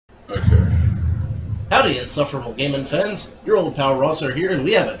Okay. Howdy, insufferable gaming fans. Your old pal Rosser here, and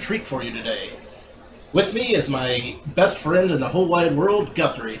we have a treat for you today. With me is my best friend in the whole wide world,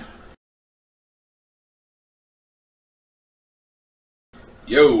 Guthrie.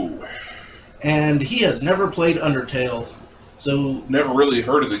 Yo. And he has never played Undertale, so... Never really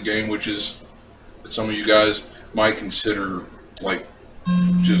heard of the game, which is... some of you guys might consider, like,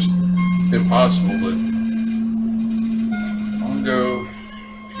 just impossible, but... Mongo,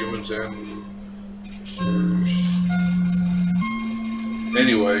 humans and...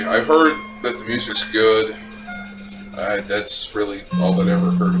 Anyway, I've heard that the music's good. That's really all that I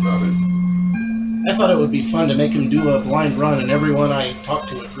ever heard about it. I thought it would be fun to make him do a blind run, and everyone I talked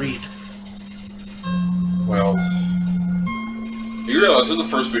to agreed. Well... You realize this is the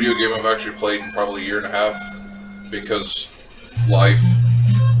first video game I've actually played in probably a year and a half, because life.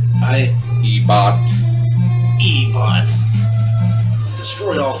 E-bot. E-bot.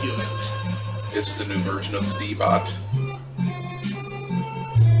 Destroy all humans. It's the new version of the D-bot.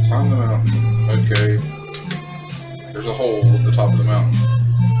 Climb the mountain. Okay. There's a hole at the top of the mountain.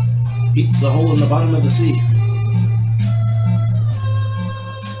 Beats the hole in the bottom of the sea.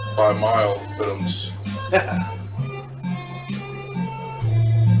 By a mile, but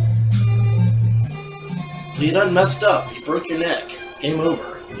You done messed up. You broke your neck. Game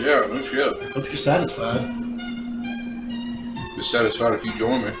over. yeah, no shit. Hope you're satisfied. Be satisfied if you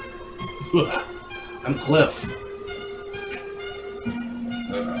join me. I'm Cliff.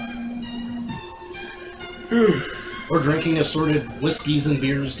 We're drinking assorted whiskeys and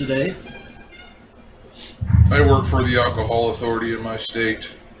beers today. I work for the alcohol authority in my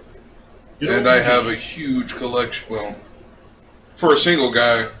state. And I have a huge collection, well, for a single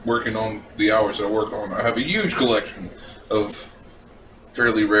guy working on the hours I work on, I have a huge collection of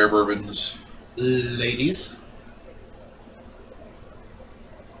fairly rare bourbons. Ladies.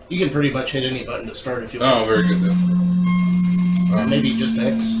 You can pretty much hit any button to start if you want. Oh, very good then. Maybe just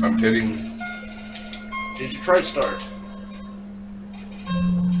X. I'm hitting... Did you try start?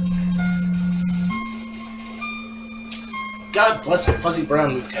 God bless a fuzzy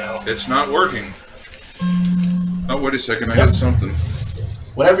brown moo cow. It's not working. Oh, wait a second, I hit something.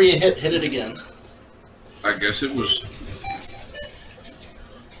 Whatever you hit, hit it again. I guess it was...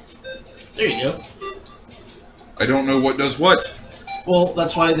 There you go. I don't know what does what. Well,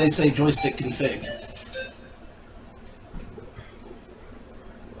 that's why they say joystick config.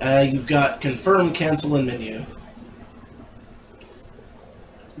 You've got confirm, cancel, and menu.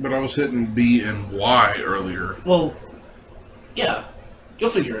 But I was hitting B and Y earlier. Well, yeah.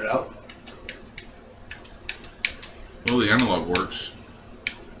 You'll figure it out. Well, the analog works.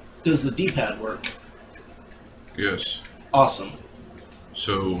 Does the D-pad work? Yes. Awesome.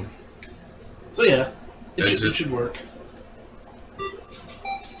 So yeah, it should work.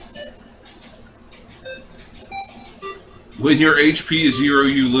 When your HP is 0,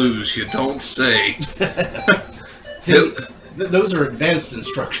 you lose. You don't say. See, those are advanced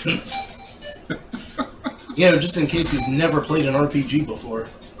instructions. Just in case you've never played an RPG before.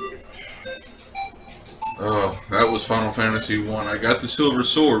 Oh, that was Final Fantasy 1. I got the silver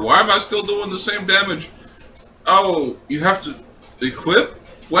sword. Why am I still doing the same damage? Oh, you have to equip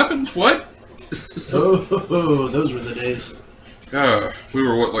weapons? What? Oh, those were the days. We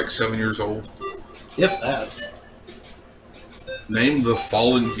were, what, like 7 years old? If that. Name the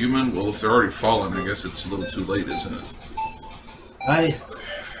fallen human? Well, if they're already fallen, I guess it's a little too late, isn't it?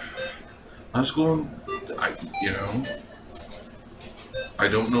 I'm just going... I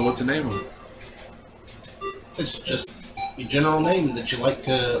don't know what to name them. It's just your general name that you like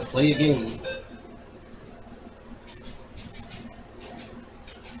to play a game.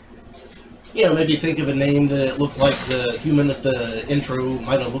 Maybe think of a name that it looked like the human at the intro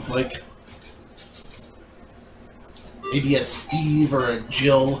might have looked like. Maybe a Steve or a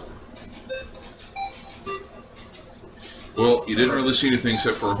Jill. Well, you didn't really see anything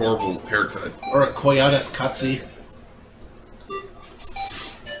except for a horrible haircut. Or a Koyanis Katsi.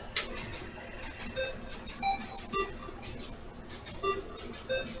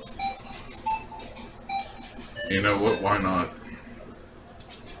 You know what? Why not?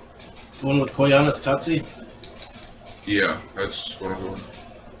 The one with Koyanis Katsi? Yeah, that's what I'm going.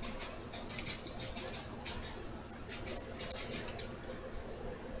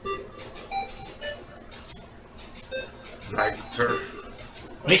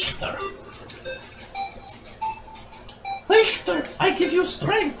 Richter. Richter, I give you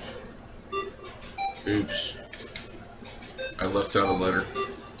strength. Oops. I left out a letter.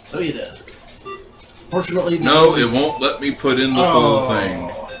 So you did. Fortunately, no, it won't let me put in the full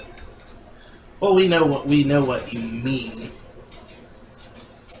thing. Well, we know what you mean.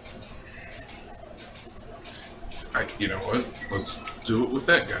 You know what? Let's do it with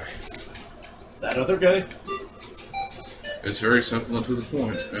that guy. That other guy? It's very simple and to the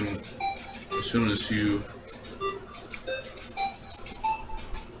point, and as soon as you...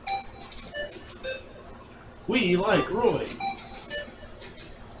 We like Roy.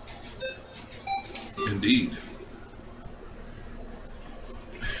 Indeed.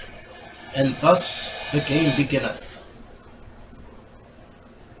 And thus the game beginneth.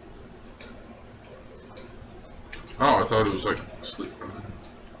 Oh, I thought it was like sleep.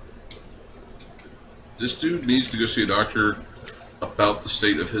 This dude needs to go see a doctor about the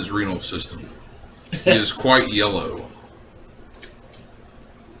state of his renal system. He is quite yellow.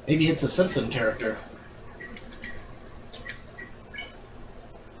 Maybe it's a Simpson character.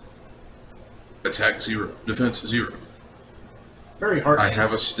 Attack 0. Defense 0. Very hard. I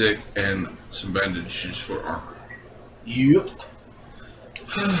have a stick and some bandages for armor. Yep.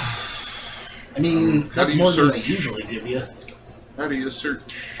 I mean, that's more than they usually give you. How do you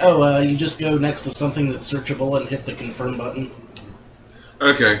search? Oh, you just go next to something that's searchable and hit the confirm button.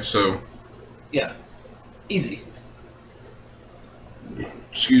 Okay, so... Yeah. Easy.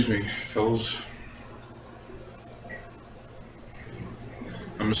 Excuse me, fellas.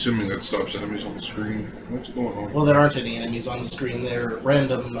 I'm assuming that stops enemies on the screen. What's going on? Well, there aren't any enemies on the screen. They're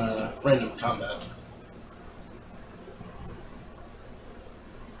random combat.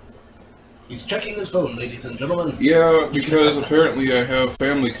 He's checking his phone, ladies and gentlemen. Yeah, because apparently I have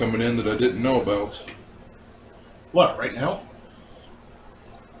family coming in that I didn't know about. What, right now?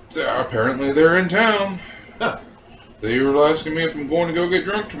 Apparently they're in town. Huh. They were asking me if I'm going to go get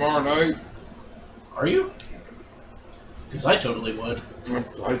drunk tomorrow night. Are you? Because I totally would.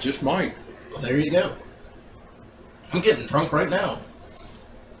 I just might. Well, there you go. I'm getting drunk right now.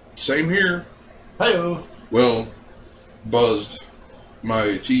 Same here. Hi-oh. Well, buzzed.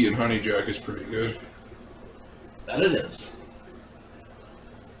 My tea and honey jack is pretty good. That it is.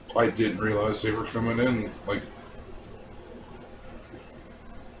 I didn't realize they were coming in. Like,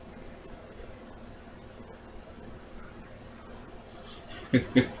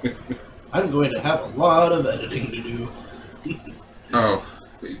 I'm going to have a lot of editing to do. oh,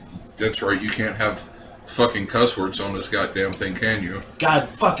 that's right. You can't have fucking cuss words on this goddamn thing, can you? God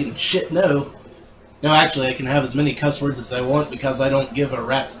fucking shit, no. No, actually, I can have as many cuss words as I want because I don't give a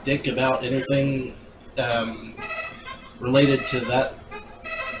rat's dick about anything related to that.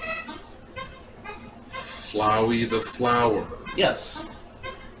 Flowey the flower. Yes.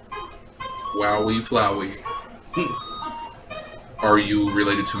 Wowie Flowey. Are you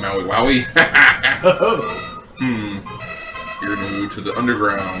related to Maui Wowie? You're new to the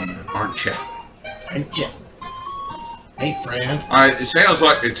underground, aren't ya? Aren't ya? Hey, friend. It sounds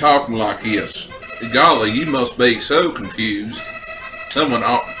like they're talking like this. Golly, you must be so confused. Someone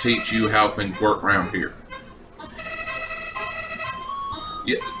ought to teach you how things work around here.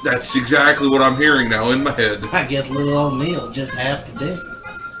 Yeah, that's exactly what I'm hearing now in my head. I guess little old me'll just have to do.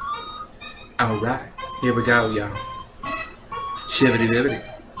 Alright, here we go, y'all. Shibbity-bibbity.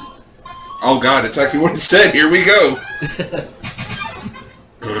 Oh god, it's actually what it said. Here we go.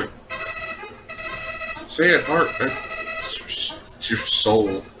 Say it, heart. It's your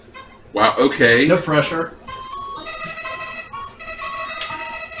soul. Wow, okay. No pressure.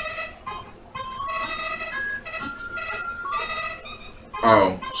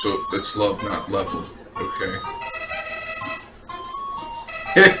 Oh, so it's love, not level. Okay.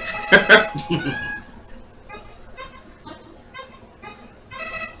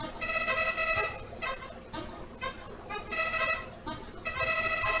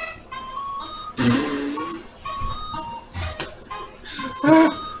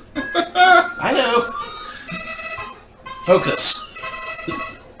 I know. Focus.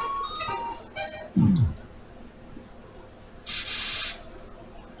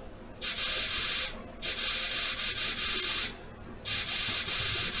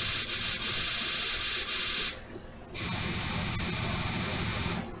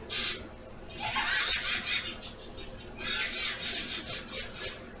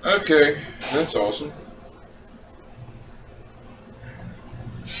 Okay, that's awesome.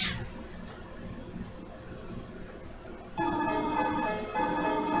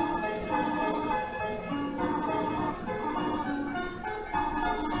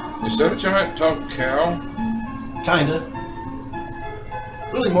 Is that a giant top cow? Kinda.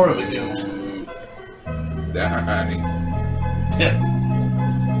 Really more of a goat. Daddy.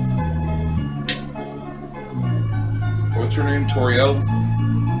 What's her name? Toriel?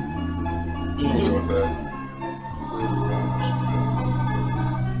 We'll go with that.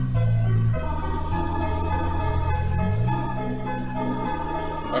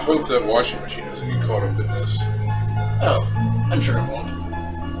 I hope that washing machine doesn't get caught up in this. Oh, I'm sure it won't.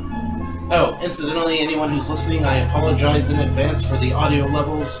 Oh, incidentally, anyone who's listening, I apologize in advance for the audio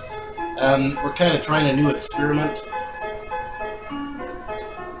levels. We're kind of trying a new experiment.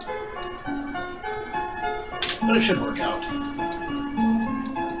 But it should work out.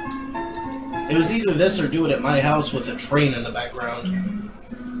 It was either this or do it at my house with a train in the background.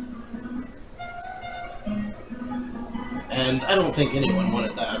 And I don't think anyone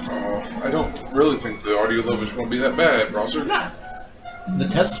wanted that. I don't really think the audio level is going to be that bad, Rosser. Nah. The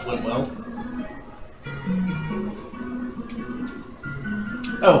tests went well.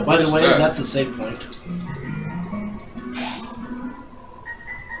 Oh, by the way, that's a save point.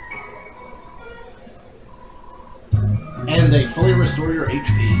 And they fully restore your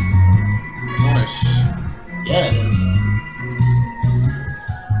HP. Nice. Yeah, it is.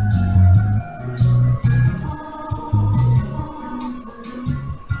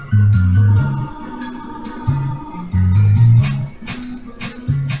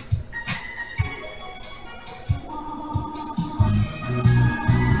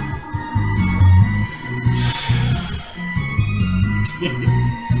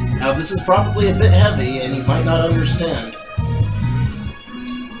 Now, this is probably a bit heavy, and you might not understand.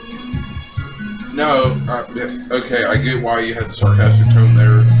 No, okay, I get why you had the sarcastic tone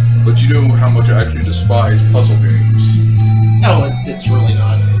there, but you know how much I actually despise puzzle games. Oh, it's really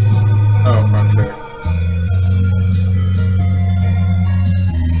not. Oh, okay.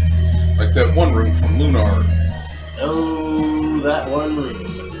 Like that one room from Lunar. Oh, that one room.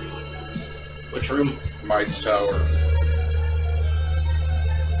 Which room? Might's Tower.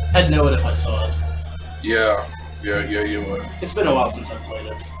 I'd know it if I saw it. Yeah, you would. It's been a while since I played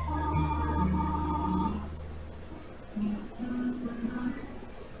it.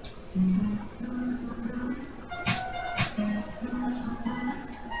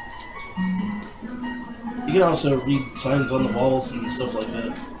 You can also read signs on the walls and stuff like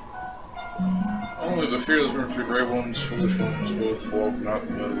that. Only the fearless run for brave ones, foolish ones, both walk not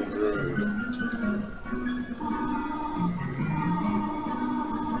the middle of the road.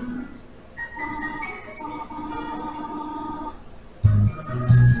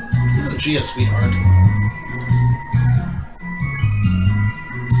 Isn't she a sweetheart?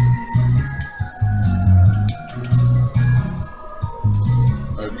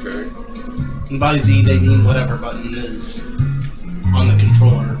 Okay. And by Z, they mean whatever button is on the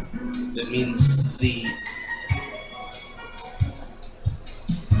controller. That means Z.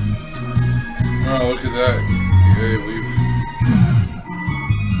 Oh, look at that. Yeah, we've...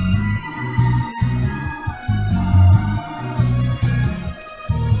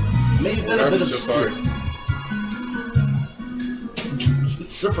 May have been a bit obscure.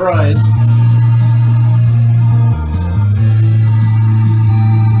 Surprise.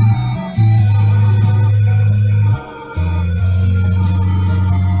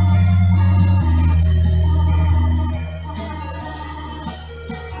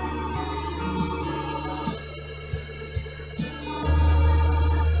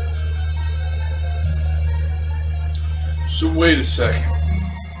 So wait a second.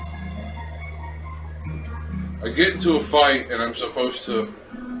 I get into a fight and I'm supposed to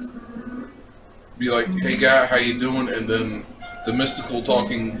be like, "Hey guy, how you doing?" And then the mystical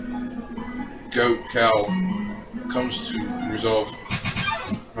talking goat cow comes to resolve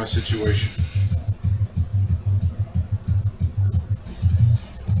my situation.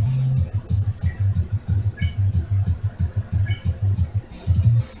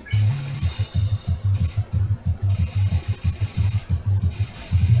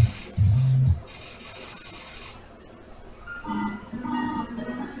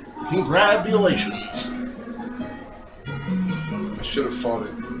 Congratulations. I should have fought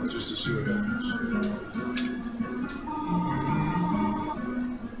it just to see what happens.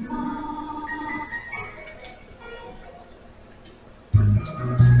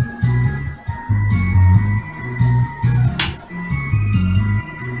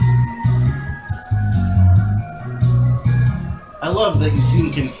 I love that you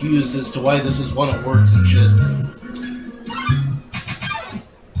seem confused as to why this is won awards and shit.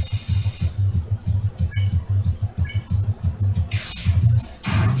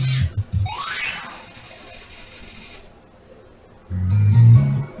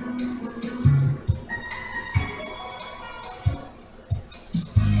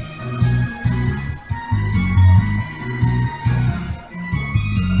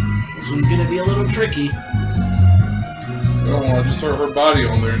 This one's gonna be a little tricky. I don't want to just throw her body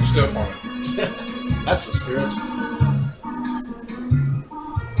on there and step on it. That's the spirit.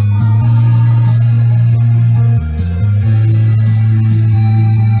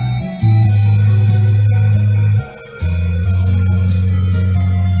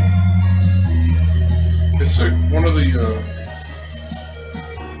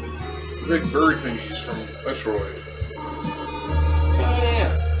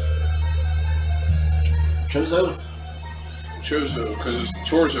 Chozo? Chozo, because it's the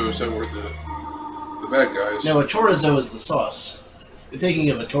Chorzos that were the bad guys. No, a chorizo is the sauce. You're thinking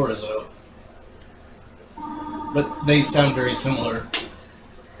of a chorizo. But they sound very similar.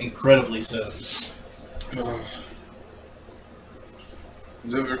 Incredibly so.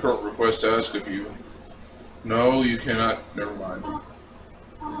 Difficult request to ask of you. No, you cannot. Never mind.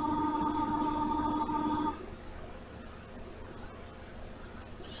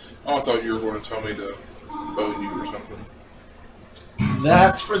 Oh, I thought you were going to tell me to bone you or something.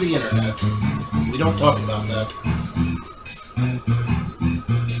 That's for the internet. We don't talk about that.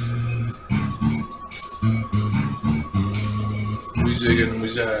 We zig and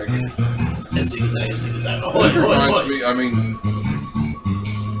we zag. Zigzag, zigzag. This reminds me, I mean,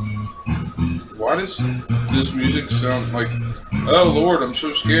 why does this music sound like, oh Lord, I'm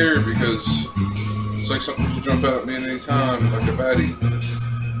so scared because it's like something will jump out at me at any time, like a baddie.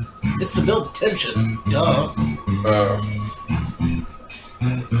 It's to build tension. Duh.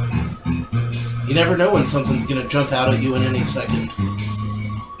 You never know when something's gonna jump out at you in any second.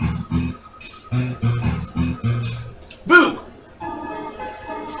 Boo!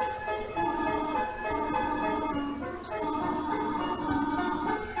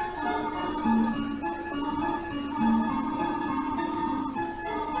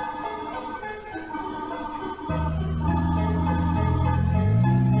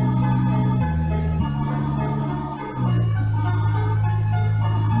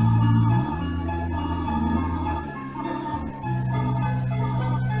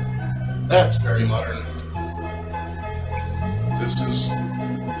 That's very modern. This is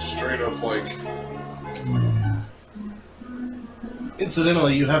straight up like...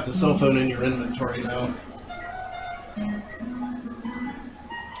 Incidentally, you have the cell phone in your inventory now.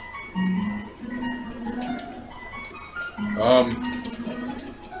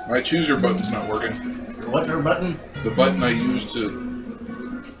 My chooser button's not working. Your what button? The button I use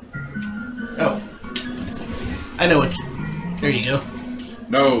to... Oh. I know it. There you go.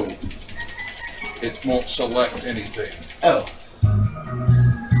 No. It won't select anything. Oh.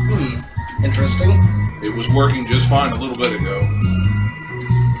 Interesting. It was working just fine a little bit ago.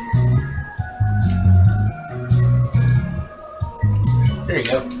 There you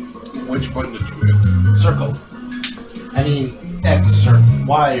go. Which button did you hit? Circle. I mean, X or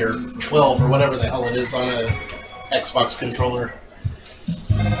Y or 12 or whatever the hell it is on a Xbox controller.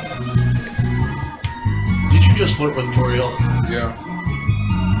 Did you just flirt with Toriel? Yeah.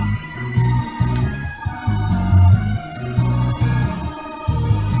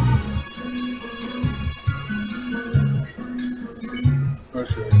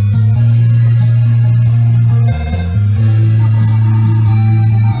 Okay.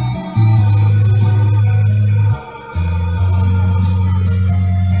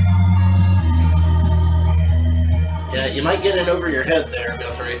 Yeah, you might get in over your head there,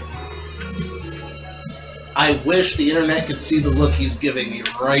 Guthrie. I wish the internet could see the look he's giving me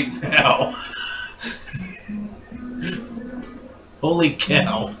right now. Holy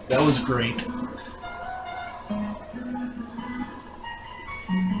cow, that was great.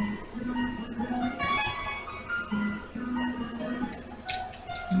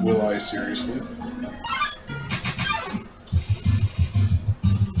 Will I seriously?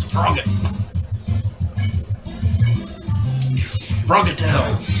 It's a frogget.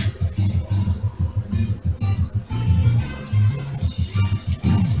 Froggetell.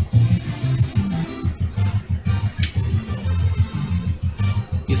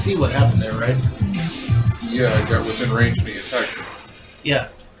 You see what happened there, right? Yeah, I got within range and he attacked me. Yeah.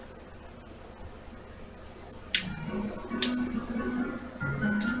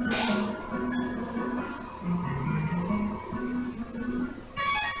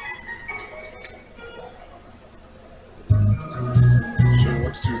 So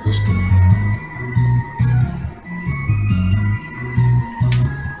what's through this door?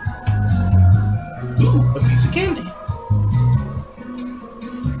 Ooh, a piece of candy.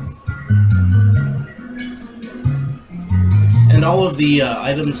 And all of the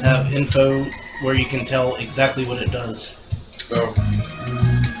items have info where you can tell exactly what it does. Oh.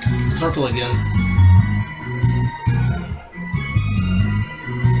 Circle again.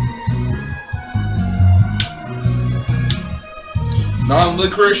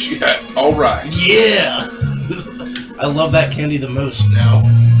 Non-licorice? Yeah, alright. Yeah! I love that candy the most now.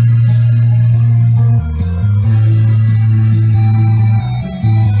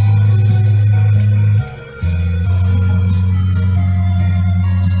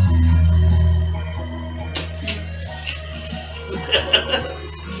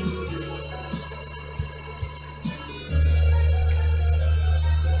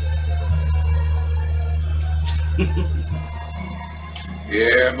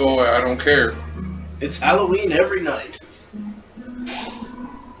 Yeah, boy, I don't care. It's Halloween every night.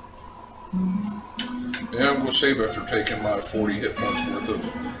 Yeah, I'm going to save after taking my 40 hit points worth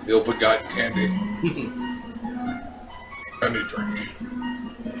of ill-begotten candy. I need a drink.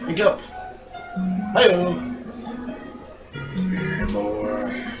 Drink up. Hi-oh. Yeah,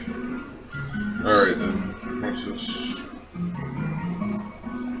 boy. Alright then. What's this?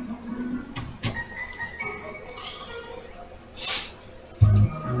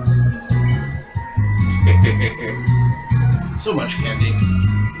 So much candy.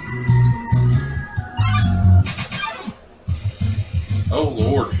 Oh,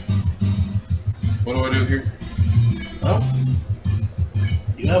 Lord. What do I do here? Well,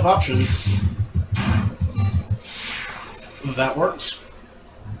 you have options. That works.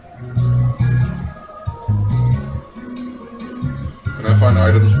 Can I find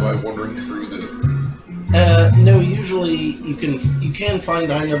items by wandering through the... No, usually you can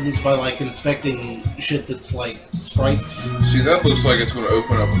find items by, like, inspecting shit that's, like, sprites. See, that looks like it's going to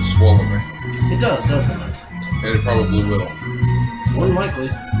open up and swallow me. It does, doesn't it? And it probably will. More than likely.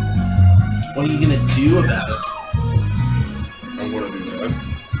 What are you gonna do about it? I'm going to do that.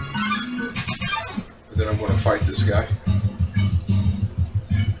 And then I'm going to fight this guy.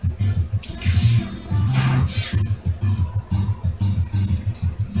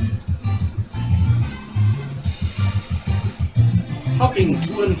 Hopping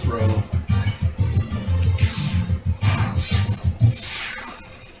to and fro.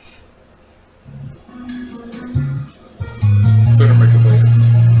 Better make a left.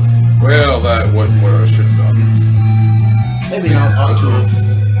 Well, that wasn't what I should have done. Maybe not ought to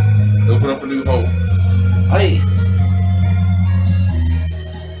have. Open up a new hole. Aye.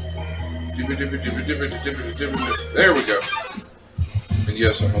 There we go. And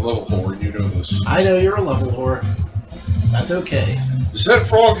yes, I'm a level whore, and you know this. I know you're a level whore. That's okay. Does that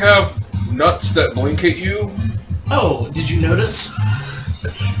frog have nuts that blink at you? Oh, did you notice?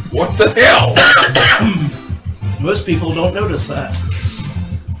 What the hell? Most people don't notice that.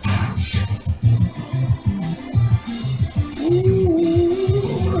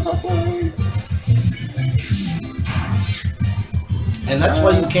 And that's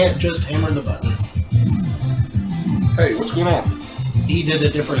why you can't just hammer the button. Hey, what's going on? He did a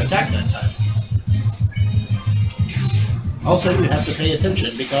different attack that time. Also, you have to pay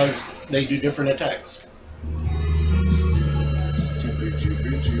attention because they do different attacks.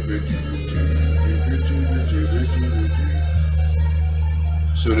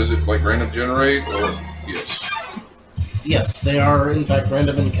 So does it like random generate or yes? Yes, they are in fact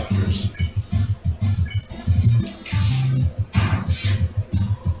random encounters.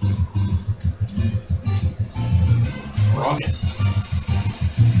 Frogging.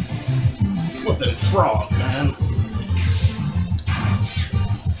 Flippin' frog, man.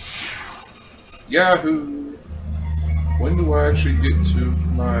 Yahoo! When do I actually get to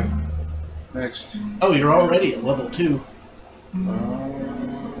my next? Oh, you're already at level 2.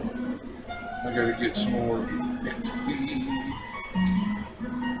 I gotta get some more XP.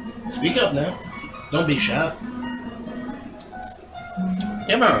 Speak up now. Don't be shy.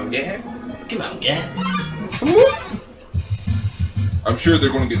 Come on, yeah. Come on, yeah. I'm sure they're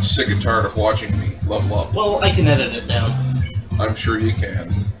going to get sick and tired of watching me level up. Well, I can edit it down. I'm sure you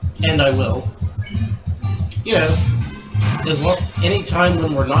can. And I will. You know, as long any time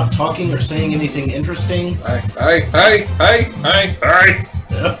when we're not talking or saying anything interesting. Hey!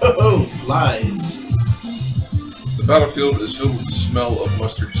 Oh, flies. The battlefield is filled with the smell of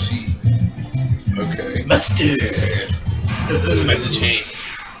mustard seed. Okay. Mustard. Message here.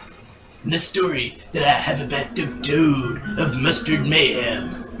 In this story that I have about the toad of mustard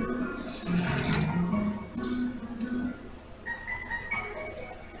mayhem.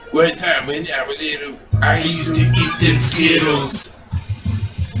 One time when I was little, I used to eat them Skittles.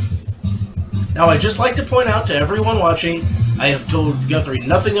 Now, I'd just like to point out to everyone watching, I have told Guthrie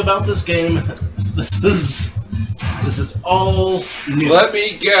nothing about this game. This is all new. Let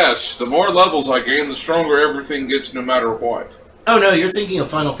me guess. The more levels I gain, the stronger everything gets no matter what. Oh no, you're thinking of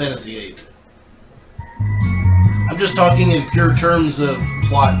Final Fantasy VIII. I'm just talking in pure terms of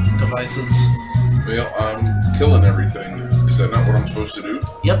plot devices. Well, I'm killing everything. Is that not what I'm supposed to do?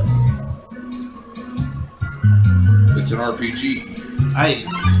 Yep. It's an RPG.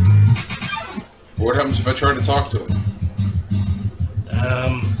 What happens if I try to talk to him?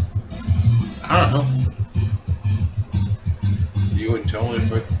 I don't know. You wouldn't tell me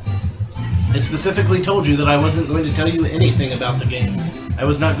if I... I specifically told you that I wasn't going to tell you anything about the game. I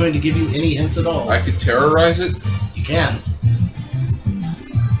was not going to give you any hints at all. I could terrorize it? You can.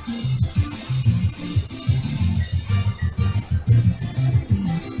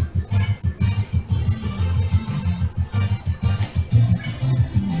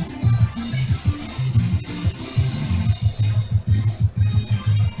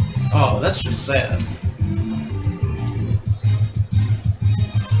 Oh, that's just sad.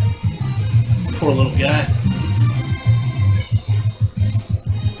 Poor little guy.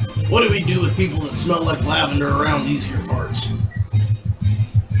 What do we do with people that smell like lavender around these here parts?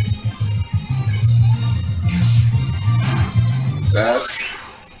 That.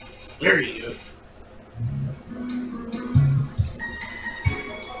 There you go.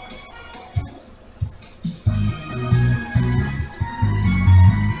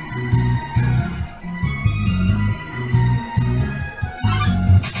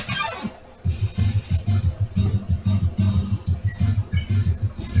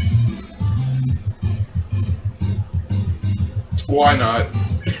 Why not?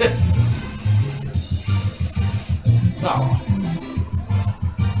 Oh.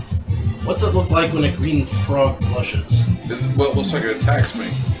 What's it look like when a green frog blushes? Well, it looks like it attacks me.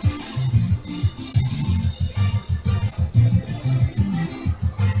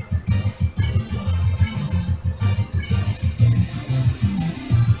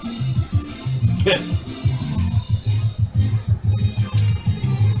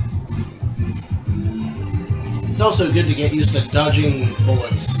 It's also good to get used to dodging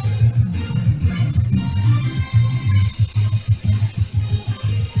bullets.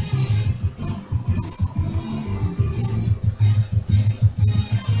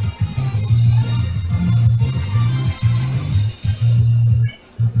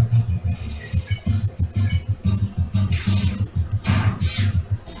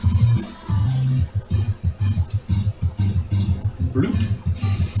 Bloop.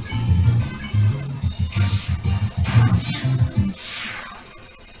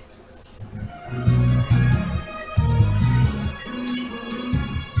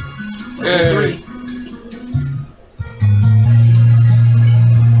 Hey.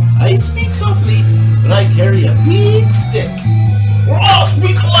 I speak softly, but I carry a big stick. Or I'll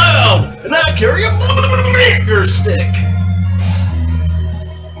speak loud, and I carry a bigger stick.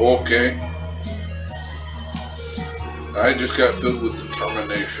 Okay. I just got filled with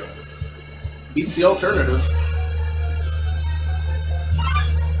determination. Beats the alternative.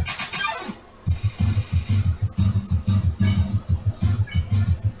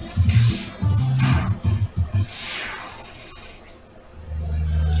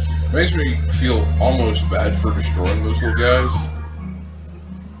 Makes me feel almost bad for destroying those little guys.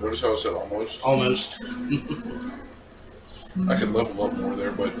 Notice how I said almost? Almost. I could level up more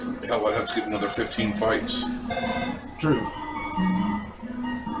there, but hell, I'd have to get another 15 fights. True.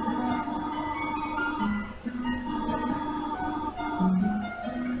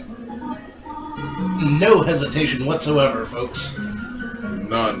 No hesitation whatsoever, folks.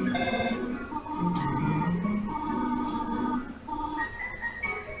 None.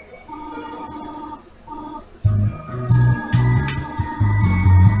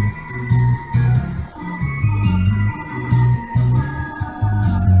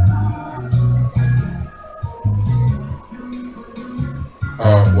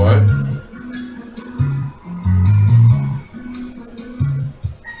 What?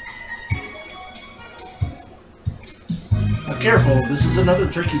 Now careful, this is another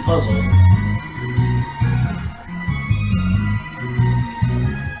tricky puzzle.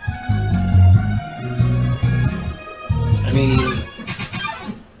 I mean,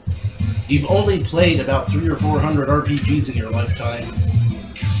 you've only played about 300 or 400 RPGs in your lifetime.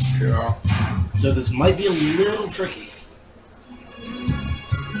 Yeah. So this might be a little tricky.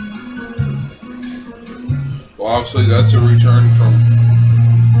 Well, obviously that's a return from...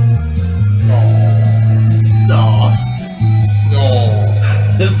 Aw. No.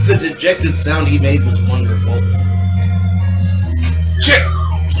 The dejected sound he made was wonderful. Shit!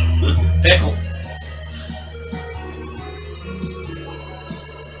 Pickle.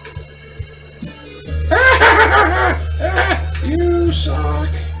 You suck.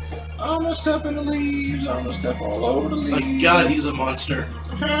 I'm gonna step in the leaves. I'm gonna step all over the leaves. My God, he's a monster.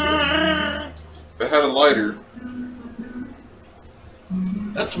 If I had a lighter...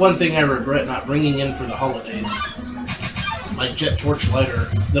 That's one thing I regret not bringing in for the holidays. My jet torch lighter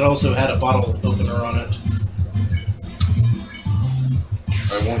that also had a bottle opener on it.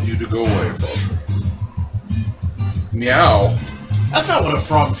 I want you to go away, frog. Meow. That's not what a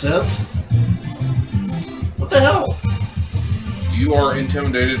frog says. What the hell? You are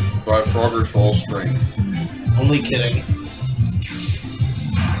intimidated by Frogger's false strength. Only kidding.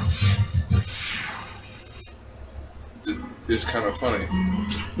 It's kind of funny.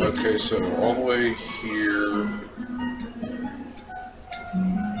 Okay, so all the way here.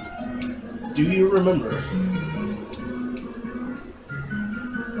 Do you remember?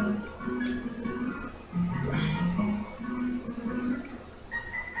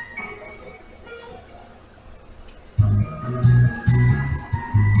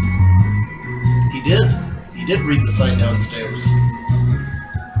 did read the sign downstairs.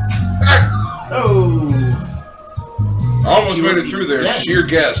 Oh! I almost made it through there. Yeah, Sheer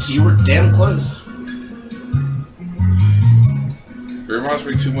guess. You were damn close. It reminds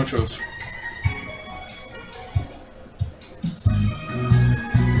me too much of...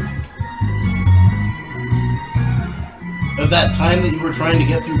 Of that time that you were trying to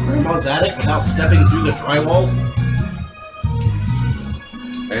get through Grandma's attic without stepping through the drywall?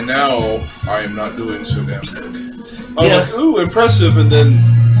 And now, I am not doing so damn good. I'm like, ooh, impressive, and then...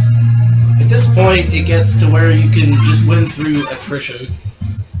 At this point, it gets to where you can just win through attrition.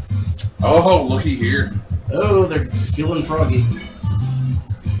 Oh, looky here. Oh, they're feeling froggy.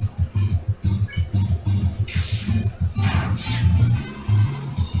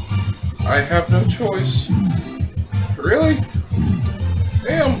 I have no choice. Really?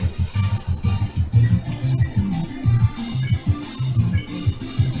 Damn.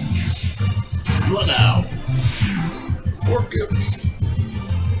 What now? Forgive me.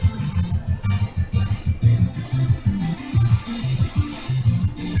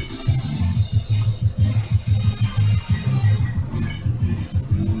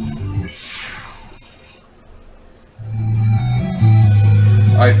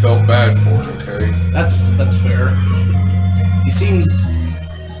 I felt bad for it, okay? That's fair. You seemed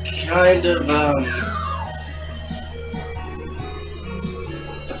kind of,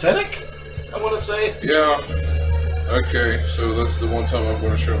 pathetic, I want to say. Yeah. Okay, so that's the one time I'm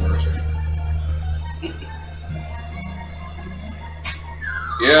going to show mercy.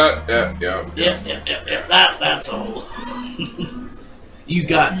 Yeah. That's all. You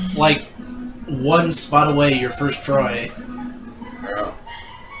got, like, one spot away your first try. Yeah.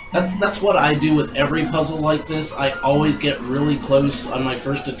 That's what I do with every puzzle like this. I always get really close on my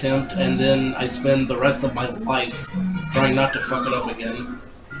first attempt, and then I spend the rest of my life trying not to fuck it up again.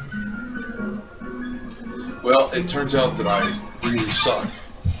 Well, it turns out that I really suck.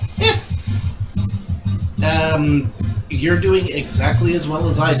 Yeah. You're doing exactly as well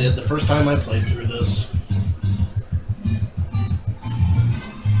as I did the first time I played through this.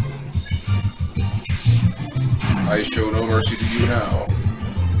 I show no mercy to you now.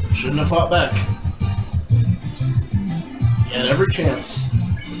 Shouldn't have fought back. You had every chance.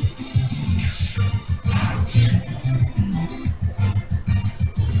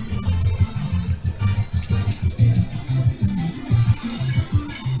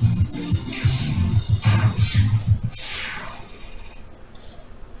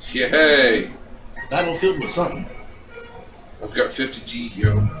 Yay! Battlefield was something. I've got 50G,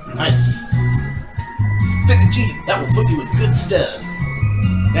 yo. Nice. 50G, that will put you in good stead.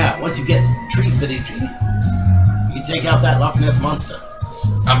 Now, once you get tree 50G, you can take out that Loch Ness monster.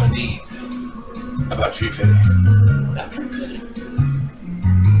 I'm a need. About tree fitting. About tree fitting.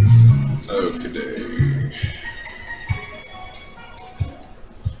 Okay.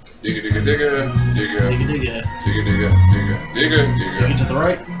 Digga digga digga digga Digga digga. digga digga digga digga digga. Dig it to the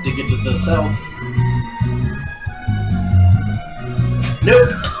right, dig it to the south.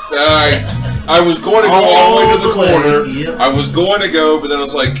 Nope. I was going to go all the way to the corner. Yep. I was going to go, but then I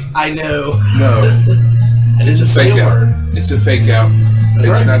was like, I know. no. It's a fake out. It's a fake out. That's It's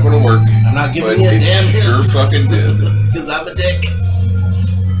right. not going to work. I'm not giving But you a it damn hint. sure fucking did. Because I'm a dick.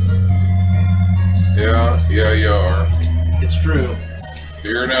 Yeah, you are. It's true.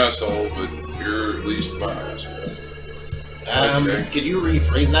 You're an asshole, but you're at least my asshole. Okay. Could you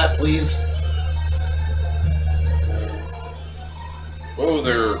rephrase that, please? Whoa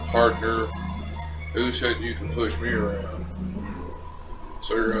there, partner. Who said you can push me around?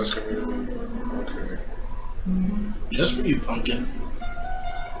 So you're asking me to move? Okay. Just for you, pumpkin.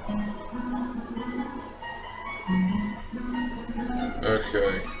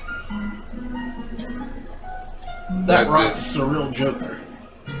 Okay. That rock's a real joker.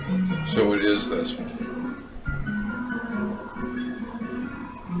 So it is this one.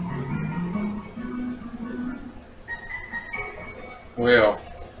 Well.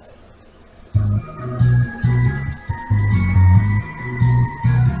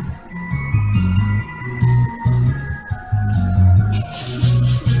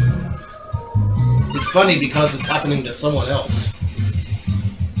 It's funny because it's happening to someone else.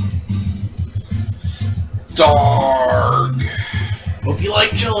 Darg. Hope you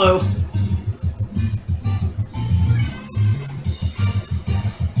like Jello.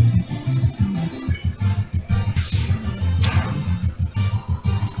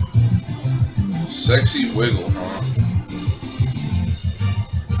 Sexy wiggle, huh?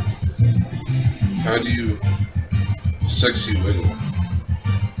 How do you sexy wiggle?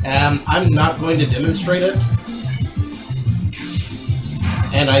 I'm not going to demonstrate it.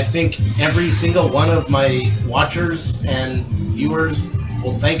 And I think every single one of my watchers and viewers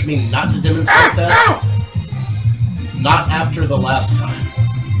will thank me not to demonstrate that. Not after the last time.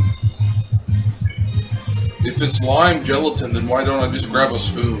 If it's lime gelatin, then why don't I just grab a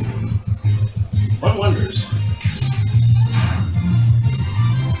spoon? One wonders.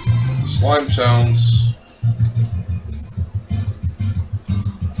 Slime sounds...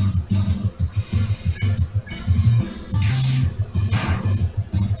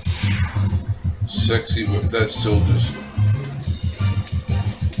 sexy, but that's still just...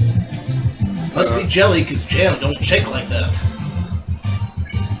 Must be jelly, because jam don't shake like that.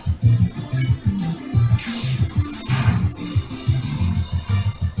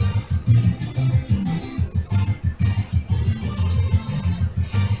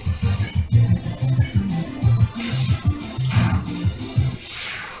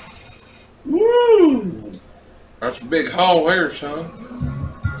 Woo! That's a big haul there, son.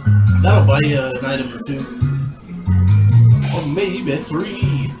 That'll buy you an item or two. Or maybe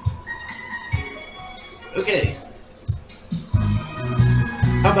 3. Okay.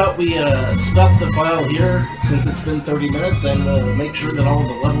 How about we stop the file here, since it's been 30 minutes, and we'll make sure that all of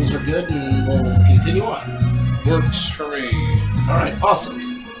the levels are good, and we'll continue on. Works for me. Alright,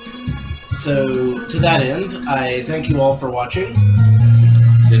 awesome. So, to that end, I thank you all for watching.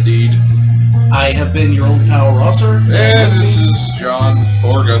 Indeed. I have been your old pal Rosser. And this is Jon,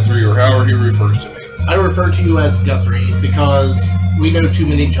 or Guthrie, or however he refers to me. I refer to you as Guthrie, because we know too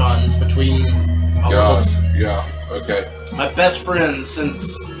many Johns between all of us. Yeah, okay. My best friends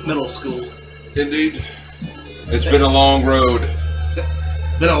since middle school. Indeed. It's been a long road.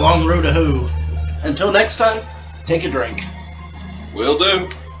 It's been a long road to hoe. Until next time, take a drink. Will do.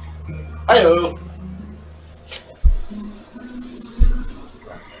 Hi-ho.